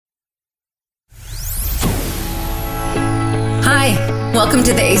Welcome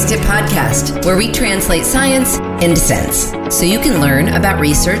to the S2E10 podcast, where we translate science into sense, so you can learn about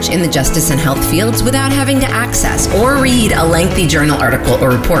research in the justice and health fields without having to access or read a lengthy journal article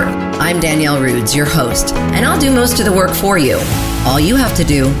or report. I'm Danielle Rudes, your host, and I'll do most of the work for you. All you have to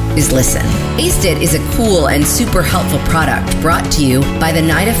do is listen. S2E10 is a cool and super helpful product brought to you by the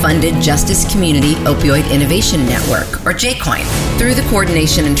NIDA-funded Justice Community Opioid Innovation Network, or JCOIN, through the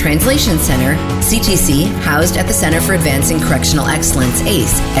Coordination and Translation Center, CTC, housed at the Center for Advancing Correctional Excellence,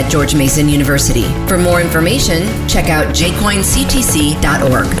 ACE, at George Mason University. For more information, check out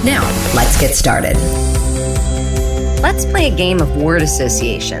jcoinctc.org. Now, let's get started. Let's play a game of word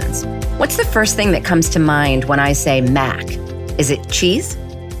associations. What's the first thing that comes to mind when I say Mac? Is it cheese?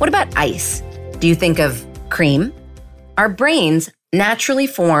 What about ice? Do you think of cream? Our brains naturally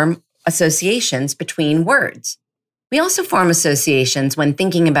form associations between words. We also form associations when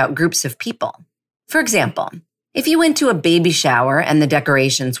thinking about groups of people. For example, if you went to a baby shower and the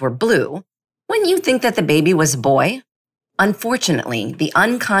decorations were blue, wouldn't you think that the baby was a boy? Unfortunately, the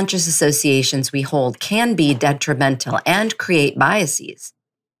unconscious associations we hold can be detrimental and create biases.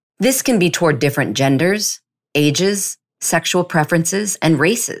 This can be toward different genders, ages, sexual preferences, and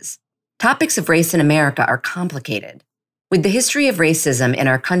races. Topics of race in America are complicated. With the history of racism in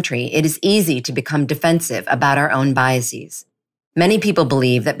our country, it is easy to become defensive about our own biases. Many people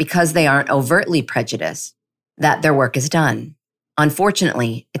believe that because they aren't overtly prejudiced, that their work is done.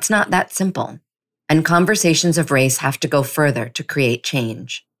 Unfortunately, it's not that simple, and conversations of race have to go further to create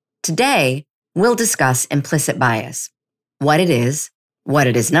change. Today, we'll discuss implicit bias, what it is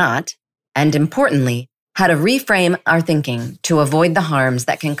not, and importantly, how to reframe our thinking to avoid the harms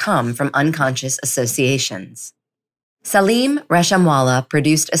that can come from unconscious associations. Salim Reshamwala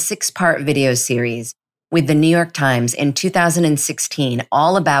produced a 6-part video series with the New York Times in 2016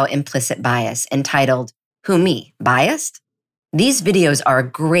 all about implicit bias entitled, Who Me? Biased? These videos are a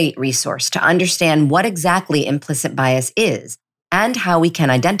great resource to understand what exactly implicit bias is and how we can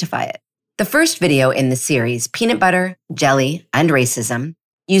identify it. The first video in the series, Peanut Butter, Jelly, and Racism,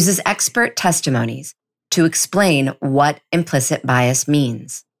 uses expert testimonies to explain what implicit bias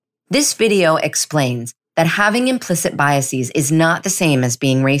means. This video explains that having implicit biases is not the same as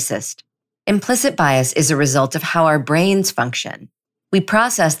being racist. Implicit bias is a result of how our brains function. We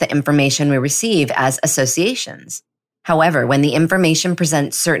process the information we receive as associations. However, when the information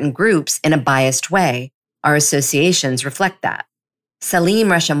presents certain groups in a biased way, our associations reflect that. Salim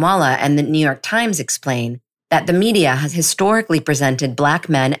Reshamwala and the New York Times explain that the media has historically presented Black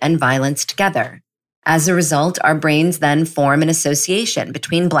men and violence together. As a result, our brains then form an association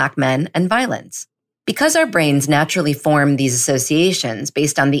between Black men and violence. Because our brains naturally form these associations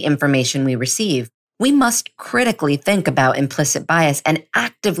based on the information we receive, we must critically think about implicit bias and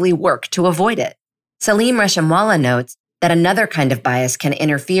actively work to avoid it. Salim Reshamwala notes that another kind of bias can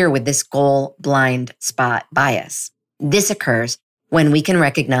interfere with this goal blind spot bias. This occurs when we can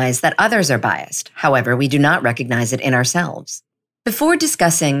recognize that others are biased. However, we do not recognize it in ourselves. Before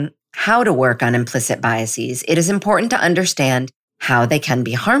discussing how to work on implicit biases, it is important to understand how they can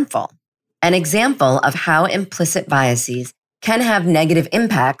be harmful. An example of how implicit biases can have negative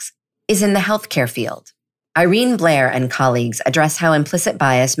impacts is in the healthcare field. Irene Blair and colleagues address how implicit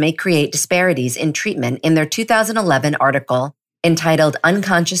bias may create disparities in treatment in their 2011 article entitled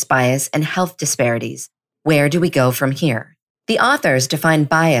Unconscious Bias and Health Disparities. Where do we go from here? The authors define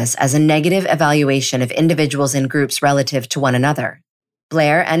bias as a negative evaluation of individuals and groups relative to one another.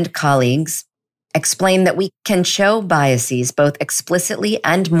 Blair and colleagues explain that we can show biases both explicitly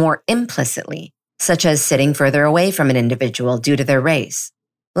and more implicitly, such as sitting further away from an individual due to their race.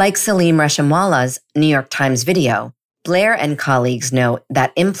 Like Salim Reshamwala's New York Times video, Blair and colleagues note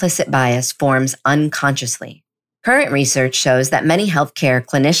that implicit bias forms unconsciously. Current research shows that many healthcare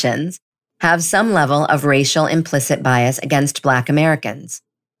clinicians have some level of racial implicit bias against Black Americans.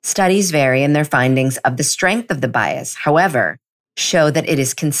 Studies vary in their findings of the strength of the bias, however, show that it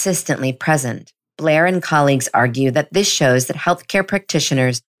is consistently present. Blair and colleagues argue that this shows that healthcare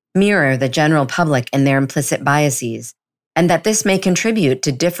practitioners mirror the general public in their implicit biases, and that this may contribute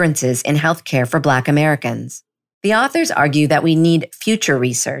to differences in healthcare for Black Americans. The authors argue that we need future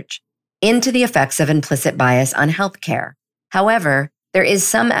research into the effects of implicit bias on healthcare. However, there is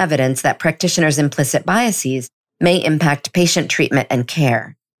some evidence that practitioners' implicit biases may impact patient treatment and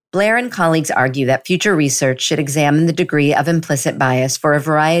care. Blair and colleagues argue that future research should examine the degree of implicit bias for a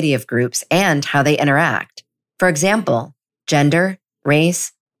variety of groups and how they interact. For example, gender,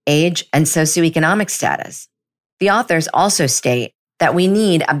 race, age, and socioeconomic status. The authors also state that we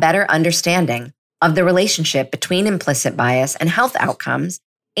need a better understanding of the relationship between implicit bias and health outcomes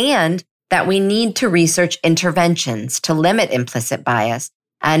and that we need to research interventions to limit implicit bias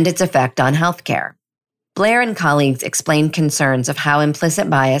and its effect on healthcare. Blair and colleagues explained concerns of how implicit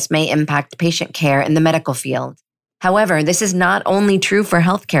bias may impact patient care in the medical field. However, this is not only true for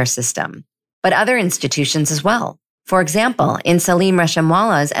healthcare system, but other institutions as well. For example, in Salim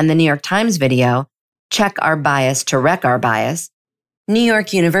Reshamwala's and the New York Times video, Check Our Bias to Wreck Our Bias, New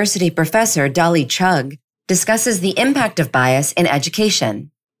York University professor Dolly Chugh discusses the impact of bias in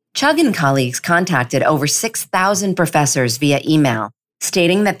education. Chugh and colleagues contacted over 6,000 professors via email,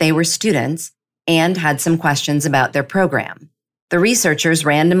 stating that they were students and had some questions about their program. The researchers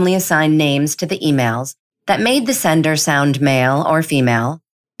randomly assigned names to the emails that made the sender sound male or female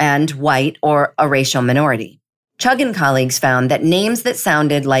and white or a racial minority. Chugh and colleagues found that names that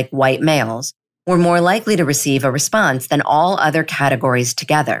sounded like white males were more likely to receive a response than all other categories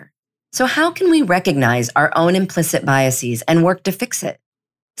together. So how can we recognize our own implicit biases and work to fix it?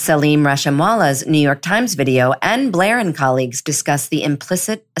 Salim Reshamwala's New York Times video and Blair and colleagues discuss the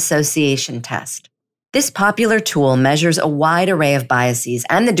implicit association test. This popular tool measures a wide array of biases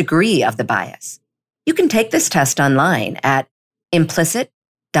and the degree of the bias. You can take this test online at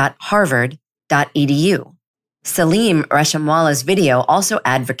implicit.harvard.edu. Salim Reshamwala's video also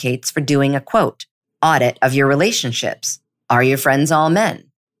advocates for doing a, quote, audit of your relationships. Are your friends all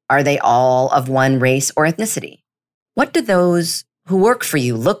men? Are they all of one race or ethnicity? What do those who work for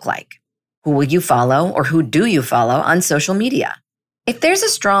you look like? Who will you follow or who do you follow on social media? If there's a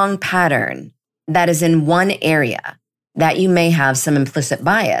strong pattern that is in one area that you may have some implicit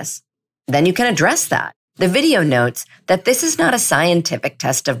bias, then you can address that. The video notes that this is not a scientific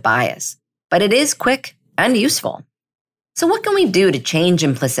test of bias, but it is quick and useful. So what can we do to change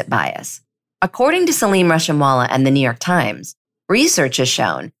implicit bias? According to Salim Reshamwala and the New York Times, research has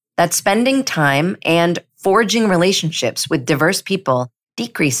shown that spending time and forging relationships with diverse people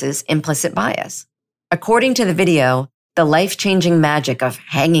decreases implicit bias. According to the video, The Life-Changing Magic of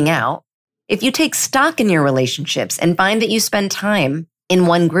Hanging Out, if you take stock in your relationships and find that you spend time in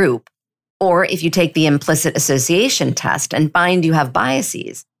one group, or if you take the implicit association test and find you have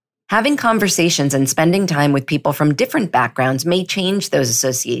biases, having conversations and spending time with people from different backgrounds may change those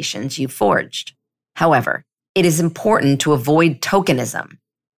associations you've forged. However, it is important to avoid tokenism,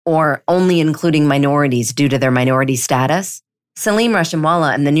 or only including minorities due to their minority status. Salim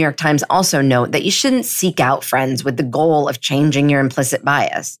Reshamwala and the New York Times also note that you shouldn't seek out friends with the goal of changing your implicit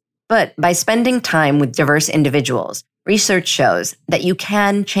bias. But by spending time with diverse individuals, research shows that you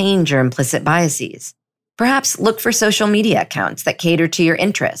can change your implicit biases. Perhaps look for social media accounts that cater to your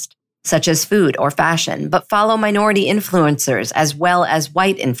interest, such as food or fashion, but follow minority influencers as well as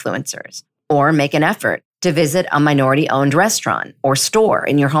white influencers, or make an effort to visit a minority-owned restaurant or store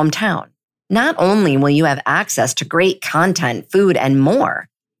in your hometown. Not only will you have access to great content, food, and more,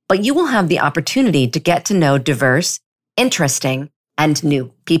 but you will have the opportunity to get to know diverse, interesting, and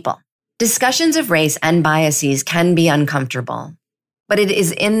new people. Discussions of race and biases can be uncomfortable, but it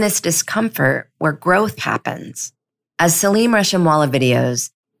is in this discomfort where growth happens. As Salim Reshamwala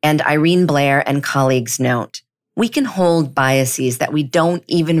videos and Irene Blair and colleagues note, we can hold biases that we don't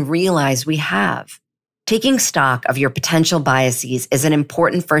even realize we have. Taking stock of your potential biases is an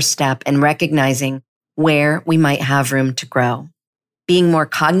important first step in recognizing where we might have room to grow. Being more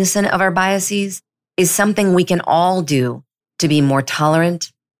cognizant of our biases is something we can all do to be more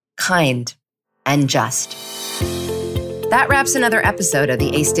tolerant, kind, and just. That wraps another episode of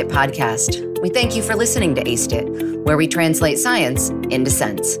the ACEDIT podcast. We thank you for listening to ACEDIT, where we translate science into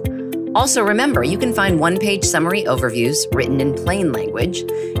sense. Also, remember, you can find one-page summary overviews written in plain language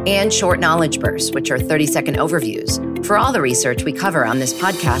and short knowledge bursts, which are 30-second overviews, for all the research we cover on this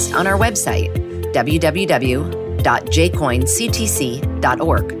podcast on our website,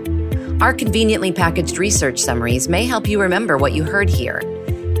 www.jcoinctc.org. Our conveniently packaged research summaries may help you remember what you heard here,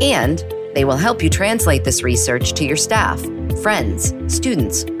 and they will help you translate this research to your staff, friends,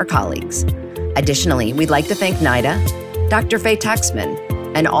 students, or colleagues. Additionally, we'd like to thank NIDA, Dr. Faye Taxman,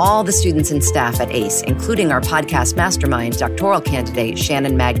 and all the students and staff at ACE, including our podcast mastermind, doctoral candidate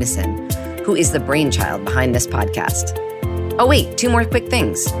Shannon Magnuson, who is the brainchild behind this podcast. Oh wait, 2 more quick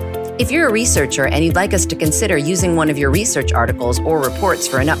things. If you're a researcher and you'd like us to consider using one of your research articles or reports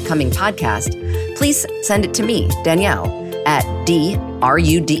for an upcoming podcast, please send it to me, Danielle, at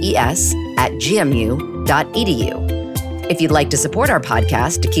drudes@gmu.edu. If you'd like to support our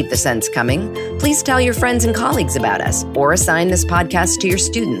podcast to keep the sense coming, please tell your friends and colleagues about us or assign this podcast to your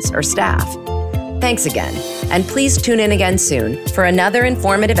students or staff. Thanks again, and please tune in again soon for another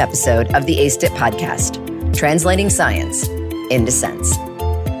informative episode of the ACEDIT podcast, translating science into sense.